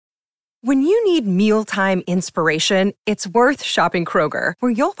When you need mealtime inspiration, it's worth shopping Kroger,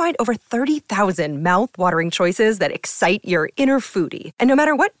 where you'll find over 30,000 mouth-watering choices that excite your inner foodie. And no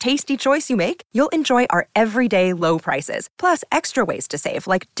matter what tasty choice you make, you'll enjoy our everyday low prices, plus extra ways to save,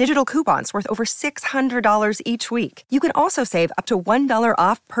 like digital coupons worth over $600 each week. You can also save up to $1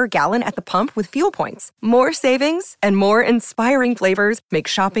 off per gallon at the pump with fuel points. More savings and more inspiring flavors make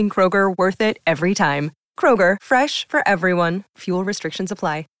shopping Kroger worth it every time. Kroger, fresh for everyone. Fuel restrictions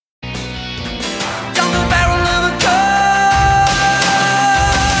apply. Down the barrel of a gun,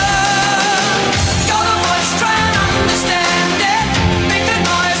 got a voice, try and understand it. Make the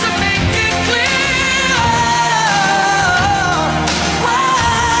noise and make it clear.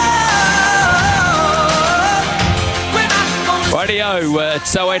 Radio,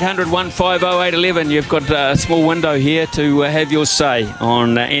 it's 0800 150 811. You've got a small window here to have your say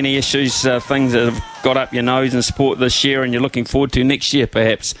on any issues, things that have got up your nose in sport this year and you're looking forward to next year,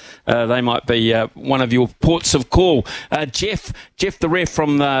 perhaps. They might be one of your ports of call. Jeff the ref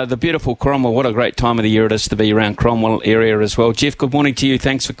from the beautiful Cromwell. What a great time of the year it is to be around Cromwell area as well. Jeff, good morning to you.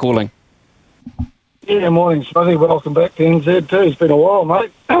 Thanks for calling. Yeah, morning, Smithy. Welcome back to NZ too. It's been a while,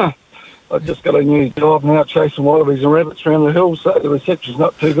 mate. I've just got a new job now, chasing wallabies and rabbits around the hills, so the reception's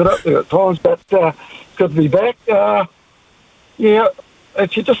not too good up there at times, but good to be back. Yeah,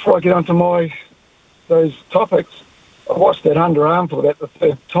 actually, just before I get onto those topics, I watched that underarm for about the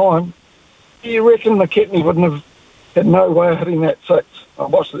third time. Do you reckon McKechnie wouldn't have had no way of hitting that six? I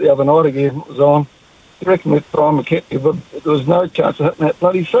watched it the other night again, it was on. Do you reckon that time McKechnie, there was no chance of hitting that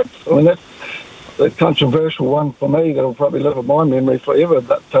bloody six? I mean, that's the controversial one for me that'll probably live in my memory forever,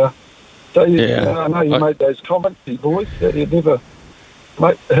 but... I know you made those comments, you boys, that you'd never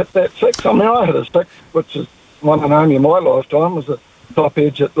hit that six. I mean, I hit a six, which is one and only in my lifetime, was the top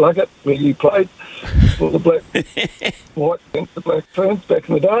edge at Luggett, where you played for the Black White against the Black Ferns back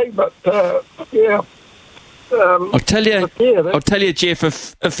in the day. But, I'll tell you, Jeff,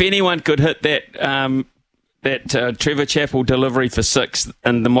 if anyone could hit that Trevor Chappell delivery for six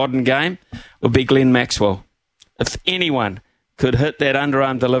in the modern game, it would be Glenn Maxwell. If anyone could hit that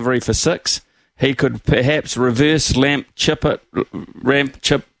underarm delivery for six, he could perhaps reverse ramp chip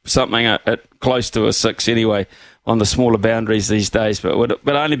something at close to a six anyway on the smaller boundaries these days, but would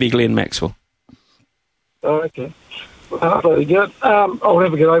only be Glenn Maxwell. Okay. Well, very good. I'll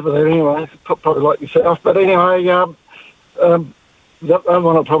never get over that anyway, probably like yourself. But anyway, the other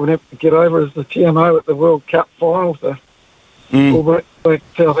one I'll probably never get over is the TMO at the World Cup final for All Black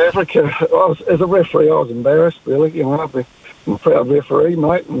South Africa. As a referee, I was embarrassed, really. You know, I'm a proud referee,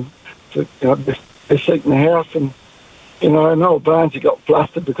 mate, and best seat in the house. And Noel Barnes, he got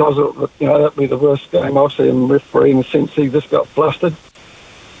flustered because of it. That'd be the worst game I've seen him referee in the sense he just got flustered.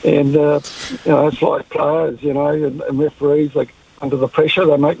 And it's like players, and referees, like under the pressure,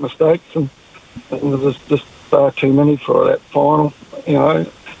 they make mistakes, and there's just far too many for that final. Our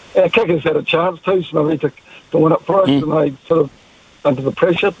kickers had a chance too, Smithy, to win it for us, and they sort of under the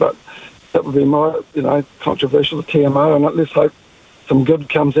pressure, but. That would be my, controversial TMO, and let's hope some good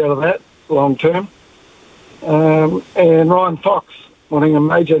comes out of that long term. And Ryan Fox winning a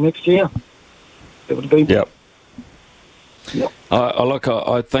major next year. It would be. Yep.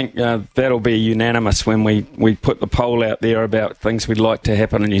 I think that'll be unanimous when we put the poll out there about things we'd like to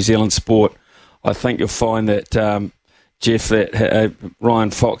happen in New Zealand sport. I think you'll find that, Jeff, that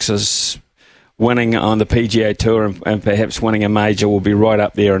Ryan Fox's winning on the PGA Tour and perhaps winning a major will be right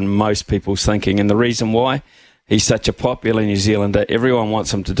up there in most people's thinking. And the reason why, he's such a popular New Zealander. Everyone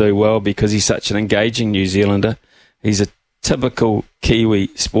wants him to do well because he's such an engaging New Zealander. He's a typical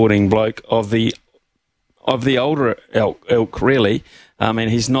Kiwi sporting bloke of the older ilk, really. I mean,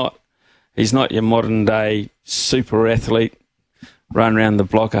 he's not your modern day super athlete, run around the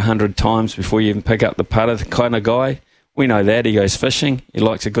block 100 times before you even pick up the putter kind of guy. We know that. He goes fishing. He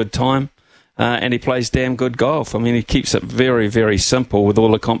likes a good time. And he plays damn good golf. I mean, he keeps it very, very simple with all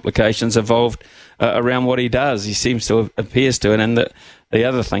the complications involved around what he does. He seems to appears to it. And the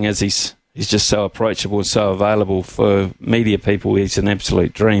other thing is he's just so approachable and so available for media people. He's an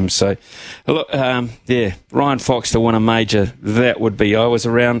absolute dream. So, look, Ryan Fox to win a major, that would be. I was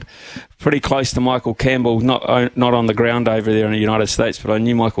around pretty close to Michael Campbell, not on the ground over there in the United States, but I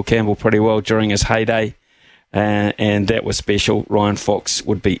knew Michael Campbell pretty well during his heyday. And that was special. Ryan Fox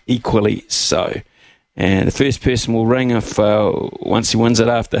would be equally so. And the first person will ring if once he wins it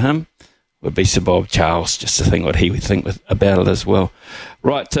after him would be Sir Bob Charles, just to think what he would think about it as well.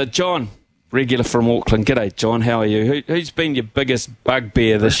 Right, John, regular from Auckland. G'day, John. How are you? Who's been your biggest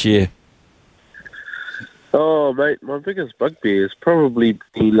bugbear this year? Oh, mate, my biggest bugbear has probably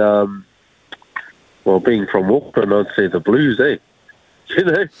been, being from Auckland, I'd say the Blues, eh?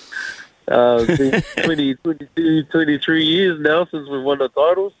 It's been 20, 22, 23 years now since we've won a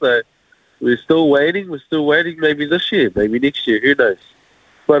title, so we're still waiting. Maybe this year, maybe next year, who knows?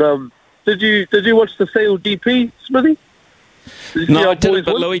 But did you watch the Sale GP, Smithy? No, I didn't,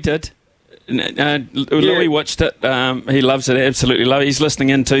 but Louis did. Louis watched it. He loves it, absolutely love it. He's listening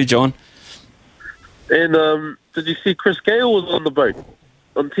in too, John. And did you see Chris Gale was on the boat,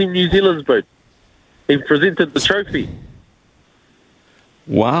 on Team New Zealand's boat? He presented the trophy.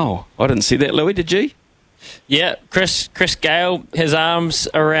 Wow, I didn't see that, Louis, did you? Yeah, Chris Gale, his arms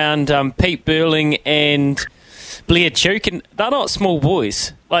around Pete Burling and Blair Tuke, and they're not small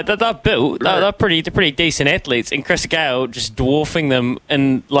boys. Like they're built, they're pretty decent athletes, and Chris Gale just dwarfing them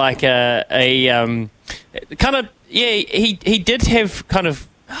in like a kind of he did have kind of,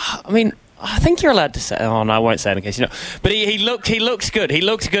 I mean, I think you're allowed to say. Oh no, I won't say it in case you know. But he looks good. He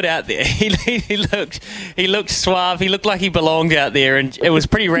looks good out there. He looked suave. He looked like he belonged out there, and it was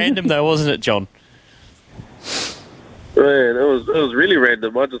pretty random though, wasn't it, John? Man, it was really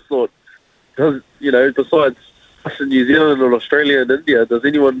random. I just thought, because besides us in New Zealand and Australia and India, does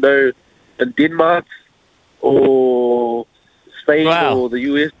anyone know in Denmark or Spain or the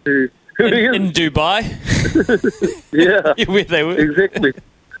US who in Dubai? Yeah, where they were exactly.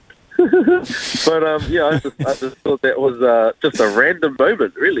 But I just thought that was just a random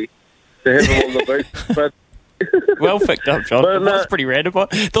moment, really, to have him on the boat. But well picked up, John. But, it was pretty random. I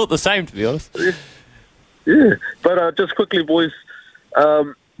thought the same, to be honest. Yeah, but just quickly, boys.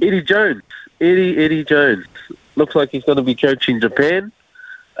 Eddie Jones looks like he's going to be coaching Japan.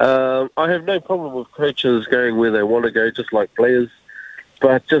 I have no problem with coaches going where they want to go, just like players.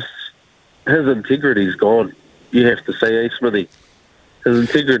 But just his integrity's gone. You have to say, Smithy. His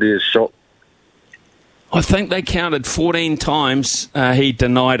integrity is shot. I think they counted 14 times he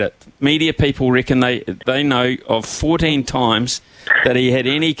denied it. Media people reckon they know of 14 times that he had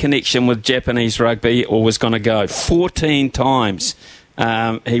any connection with Japanese rugby or was going to go. 14 times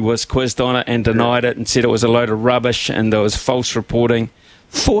he was quizzed on it and denied it and said it was a load of rubbish and there was false reporting.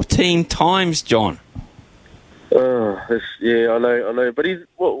 14 times, John. I know. But he'd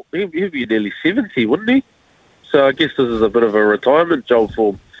be nearly 70, wouldn't he? So I guess this is a bit of a retirement job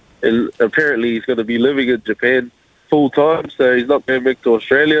for him. And apparently he's going to be living in Japan full time, so he's not going back to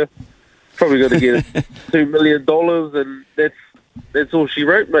Australia. Probably going to get $2 million, and that's all she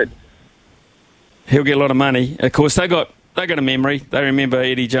wrote, mate. He'll get a lot of money. Of course, they got a memory. They remember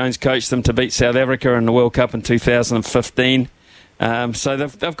Eddie Jones coached them to beat South Africa in the World Cup in 2015. So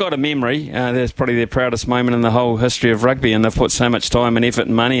they've got a memory. That's probably their proudest moment in the whole history of rugby, and they've put so much time and effort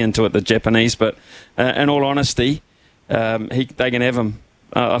and money into it, the Japanese. But in all honesty, they can have him.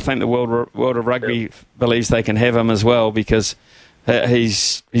 I think the world of rugby believes they can have him as well, because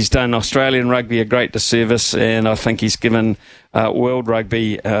he's done Australian rugby a great disservice, and I think he's given world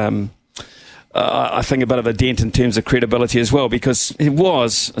rugby I think a bit of a dent in terms of credibility as well, because he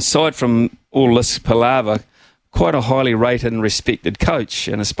was, aside from all this palaver, quite a highly rated and respected coach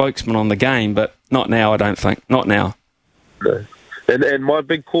and a spokesman on the game, but not now, I don't think. Not now. No. And my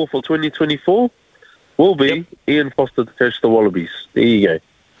big call for 2024 will be Ian Foster to coach the Wallabies. There you go.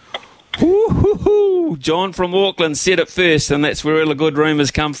 Woo-hoo-hoo. John from Auckland said it first, and that's where all the good rumours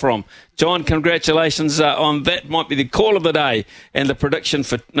come from. John, congratulations on that. Might be the call of the day and the prediction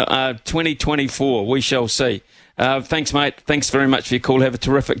for 2024. We shall see. Thanks, mate. Thanks very much for your call. Have a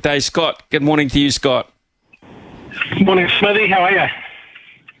terrific day. Scott, good morning to you, Scott. Good morning, Smithy. How are you?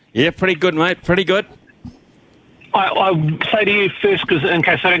 Yeah, pretty good, mate. Pretty good. I say to you first, because in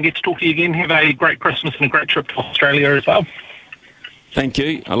case I don't get to talk to you again, have a great Christmas and a great trip to Australia as well. Thank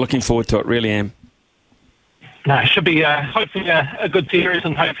you. I'm looking forward to it. Really am. No, it should be hopefully a good series,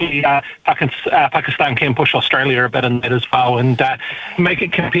 and hopefully Pakistan can push Australia a bit in that as well and make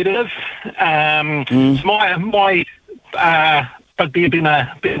it competitive. So my bugbear being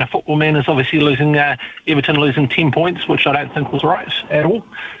a football man is obviously losing Everton losing 10 points, which I don't think was right at all.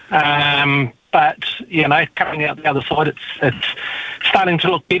 But coming out the other side, it's starting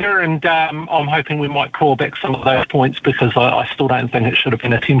to look better, and I'm hoping we might claw back some of those points, because I still don't think it should have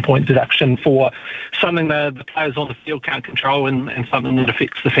been a 10-point deduction for something the players on the field can't control, and something that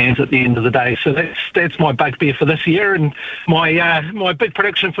affects the fans at the end of the day. So that's my bugbear for this year, and my big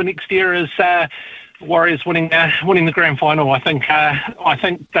prediction for next year is Warriors winning the grand final. I think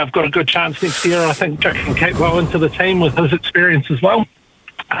they've got a good chance next year. I think Jack can keep well into the team with his experience as well.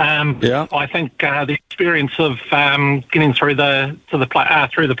 I think the experience of getting through the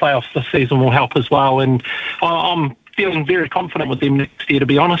playoffs this season will help as well, and I'm feeling very confident with them next year, to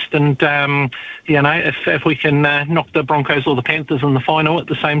be honest. And if we can knock the Broncos or the Panthers in the final at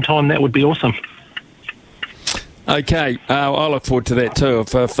the same time, that would be awesome. Okay, I look forward to that too.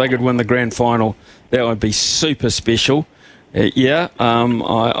 If they could win the grand final, that would be super special.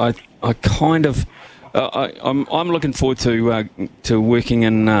 I kind of, I'm looking forward to working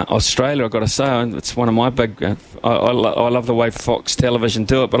in Australia. I've got to say, it's one of my big. I love the way Fox Television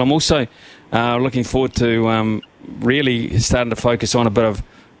do it, but I'm also looking forward to really starting to focus on a bit of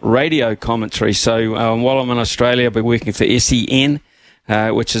radio commentary. So while I'm in Australia, I'll be working for SEN,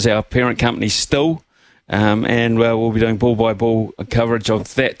 which is our parent company still. And we'll be doing ball-by-ball coverage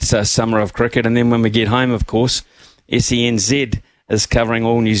of that summer of cricket. And then when we get home, of course, SENZ is covering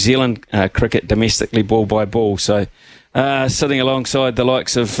all New Zealand cricket domestically, ball-by-ball. So sitting alongside the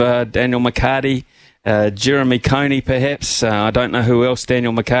likes of Daniel McCarty, Jeremy Coney perhaps. I don't know who else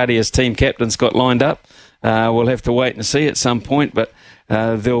Daniel McCarty as team captain's got lined up. We'll have to wait and see at some point. But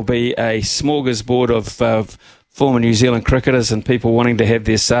there'll be a smorgasbord of former New Zealand cricketers and people wanting to have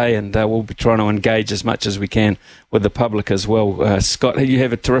their say, and we'll be trying to engage as much as we can with the public as well. Scott, you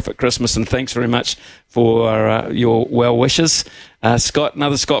have a terrific Christmas, and thanks very much for your well wishes. Scott,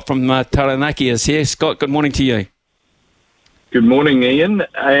 another Scott from Taranaki is here. Scott, good morning to you. Good morning, Ian.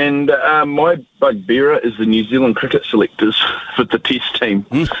 And my bugbearer is the New Zealand cricket selectors for the Test team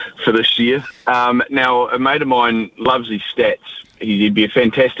for this year. Now, a mate of mine loves his stats. He'd be a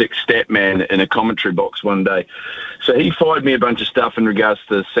fantastic stat man in a commentary box one day. So he fired me a bunch of stuff in regards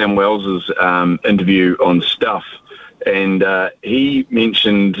to Sam Wells's interview on Stuff. And he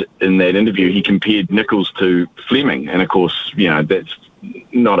mentioned in that interview, he compared Nichols to Fleming. And of course, you know, that's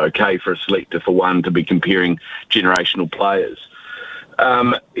not okay for a selector, for one, to be comparing generational players.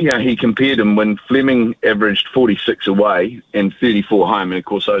 He compared him when Fleming averaged 46 away and 34 home. And of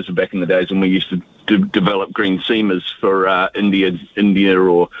course, those were back in the days when we used to develop green seamers for India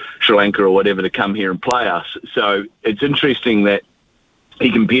or Sri Lanka or whatever to come here and play us. So it's interesting that he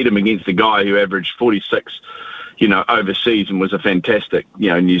compared him against a guy who averaged 46, overseas and was a fantastic,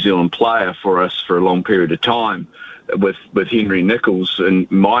 New Zealand player for us for a long period of time with Henry Nichols. And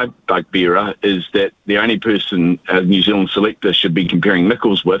my bugbearer is that the only person a New Zealand selector should be comparing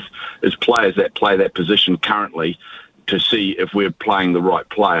Nichols with is players that play that position currently, to see if we're playing the right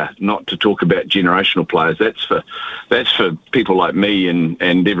player, not to talk about generational players. That's for people like me and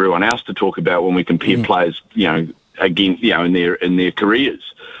everyone else to talk about when we compare players, again, in their careers.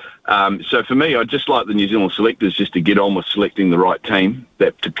 So for me, I'd just like the New Zealand selectors just to get on with selecting the right team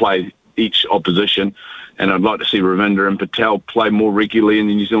to play each opposition, and I'd like to see Ravinder and Patel play more regularly in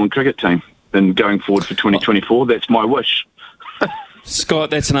the New Zealand cricket team. And going forward for 2024, that's my wish. Scott,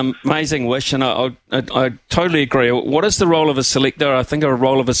 that's an amazing wish, and I totally agree. What is the role of a selector? I think a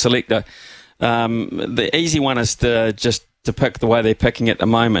role of a selector, the easy one is to pick the way they're picking at the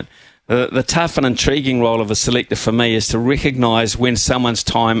moment. The tough and intriguing role of a selector for me is to recognise when someone's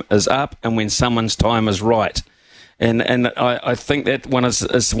time is up and when someone's time is right. And I think that one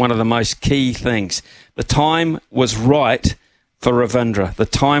is one of the most key things. The time was right for Ravindra. The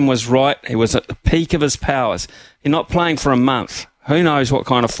time was right. He was at the peak of his powers. He's not playing for a month. Who knows what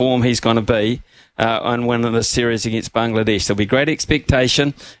kind of form he's going to be on one of the series against Bangladesh. There'll be great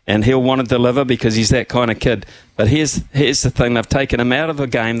expectation, and he'll want to deliver because he's that kind of kid. But here's the thing. They've taken him out of the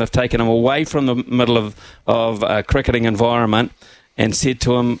game. They've taken him away from the middle of a cricketing environment and said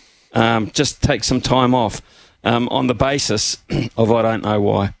to him, just take some time off on the basis of I don't know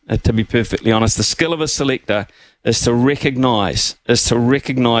why. To be perfectly honest, the skill of a selector is to recognise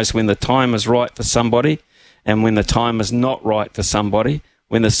when the time is right for somebody and when the time is not right for somebody,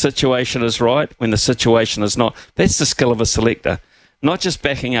 when the situation is right, when the situation is not. That's the skill of a selector, not just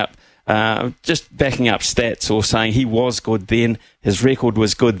backing up stats or saying he was good then, his record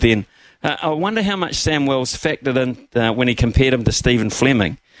was good then. I wonder how much Sam Wells factored in when he compared him to Stephen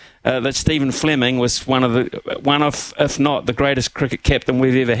Fleming. That Stephen Fleming was one of, if not the greatest cricket captain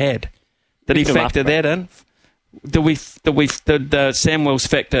we've ever had. Did he factor that in? Did Sam Wells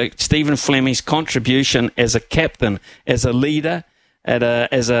factor Stephen Fleming's contribution as a captain, as a leader,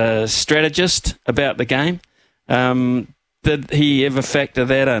 as a strategist about the game? Did he ever factor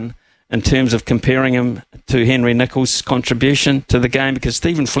that in terms of comparing him to Henry Nichols' contribution to the game? Because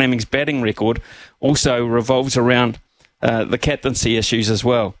Stephen Fleming's batting record also revolves around the captaincy issues as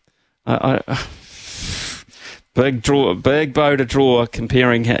well. Big bow to draw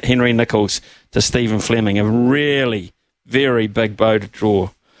comparing Henry Nichols to Stephen Fleming. A really very big bow to draw.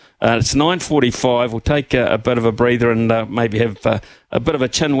 It's 9:45. We'll take a bit of a breather and maybe have a bit of a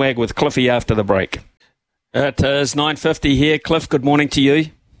chin wag with Cliffy after the break. It is 9:50 here. Cliff, good morning to you.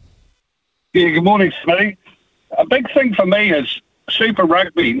 Yeah, good morning, Smithy. A big thing for me is Super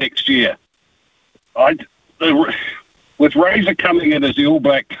Rugby next year. With Razor coming in as the All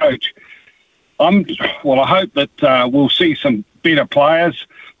Black coach, I hope that we'll see some better players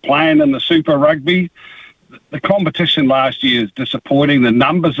playing in the Super Rugby. The competition last year is disappointing. The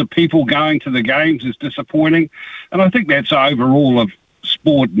numbers of people going to the games is disappointing. And I think that's overall of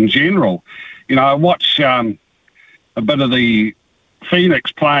sport in general. You know, I watch a bit of the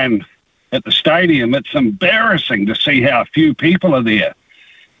Phoenix playing at the stadium. It's embarrassing to see how few people are there.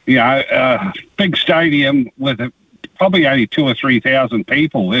 You know, big stadium with probably only 2,000 or 3,000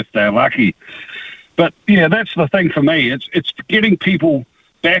 people if they're lucky. But yeah, that's the thing for me. It's getting people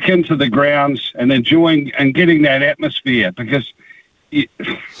back into the grounds and enjoying and getting that atmosphere, because it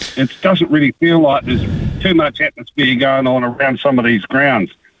doesn't really feel like there's too much atmosphere going on around some of these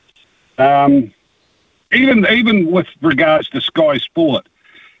grounds. Even with regards to Sky Sport,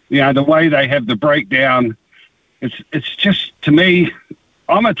 you know, the way they have the breakdown, it's just, to me,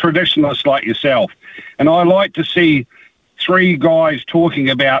 I'm a traditionalist like yourself, and I like to see 3 guys talking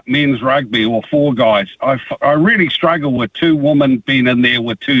about men's rugby, or 4 guys. I really struggle with 2 women being in there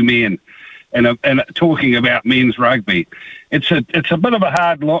with 2 men and talking about men's rugby. It's a bit of a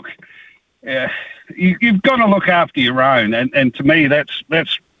hard look. You've got to look after your own, and to me, that's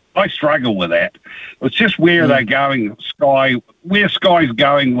I struggle with that. It's just where they're going, where Sky's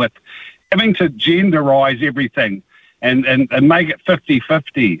going with having to genderise everything and make it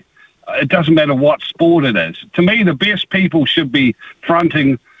 50-50. It doesn't matter what sport it is. To me, the best people should be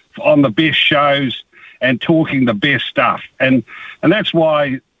fronting on the best shows and talking the best stuff. And that's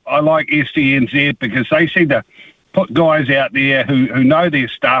why I like SCNZ, because they seem to put guys out there who know their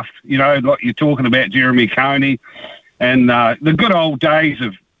stuff, you know, like you're talking about Jeremy Coney and the good old days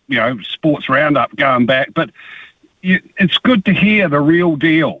of, you know, Sports Roundup going back. But it's good to hear the real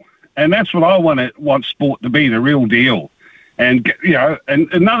deal. And that's what I want sport to be, the real deal. And, you know,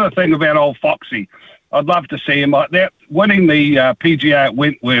 and another thing about old Foxy, I'd love to see him like that. Winning the PGA at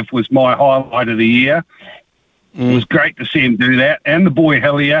Wentworth was my highlight of the year. It was great to see him do that. And the boy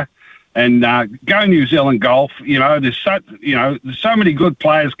Hillier, and go New Zealand golf. You know, there's so many good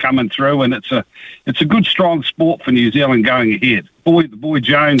players coming through, and it's a good, strong sport for New Zealand going ahead. The boy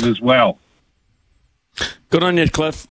Jones as well. Good on you, Cliff.